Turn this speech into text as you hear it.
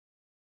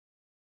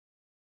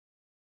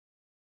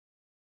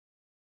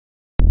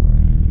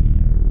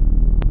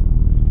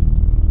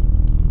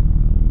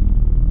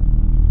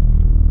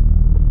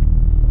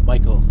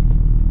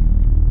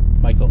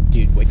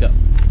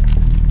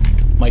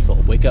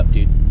wake up,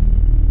 dude.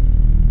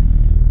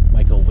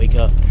 Michael, wake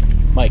up.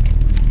 Mike.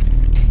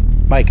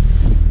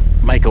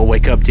 Michael,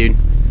 wake up, dude.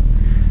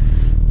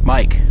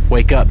 Mike,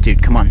 wake up,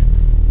 dude. Come on.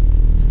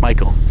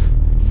 Michael,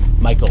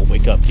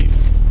 wake up, dude.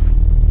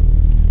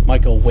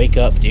 Michael, wake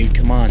up, dude.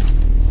 Come on.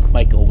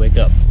 Michael, wake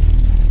up.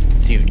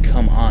 Dude,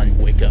 come on.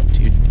 Wake up,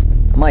 dude.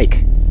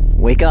 Mike,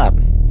 wake up.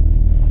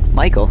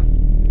 Michael,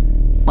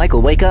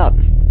 wake up.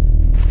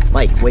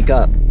 Mike, wake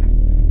up.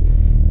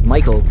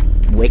 Michael,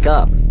 wake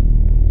up.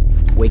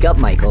 Wake up,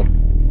 Michael.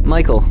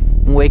 Michael,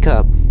 wake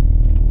up.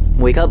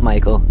 Wake up,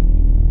 Michael.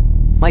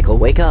 Michael,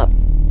 wake up.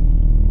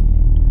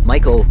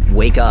 Michael,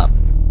 wake up.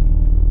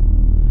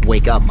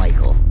 Wake up,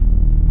 Michael.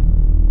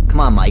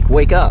 Come on, Mike,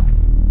 wake up.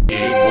 It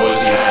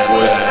was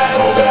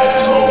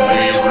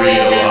we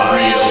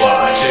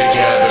realized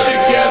together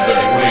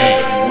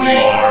we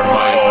are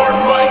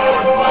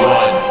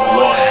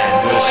one and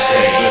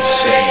the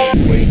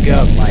same. Wake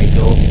up,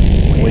 Michael.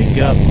 Wake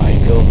up,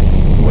 Michael.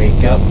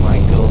 Wake up,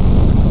 Michael.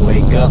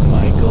 Wake up,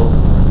 Michael.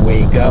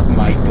 Wake up,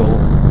 Michael.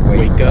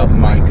 Wake up,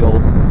 Michael.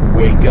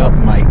 Wake up,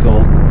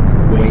 Michael.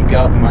 Wake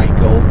up,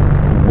 Michael.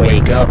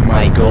 Wake up,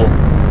 Michael.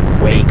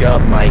 Wake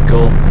up,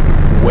 Michael.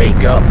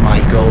 Wake up,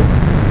 Michael.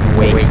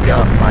 Wake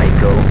up,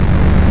 Michael.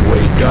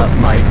 Wake up,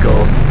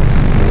 Michael.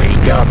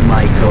 Wake up,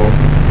 Michael.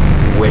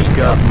 Wake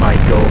up,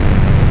 Michael.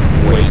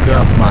 Wake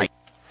up, Michael.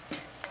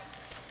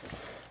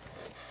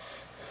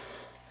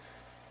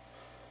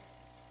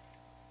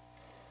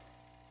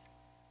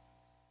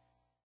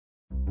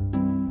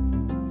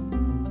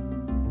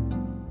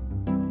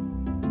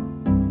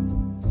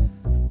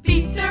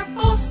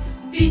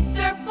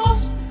 Pieter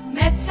Post,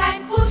 met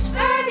zijn poes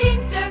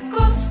verdient de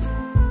kost.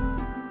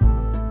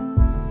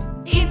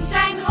 In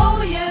zijn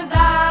rode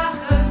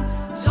wagen.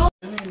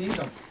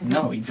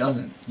 No, he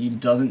doesn't. He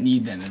doesn't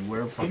need them, and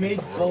we're He fucking made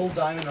broke. full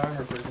diamond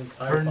armor for his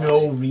entire For body.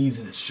 no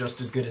reason. It's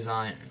just as good as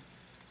iron.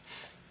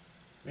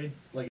 Made like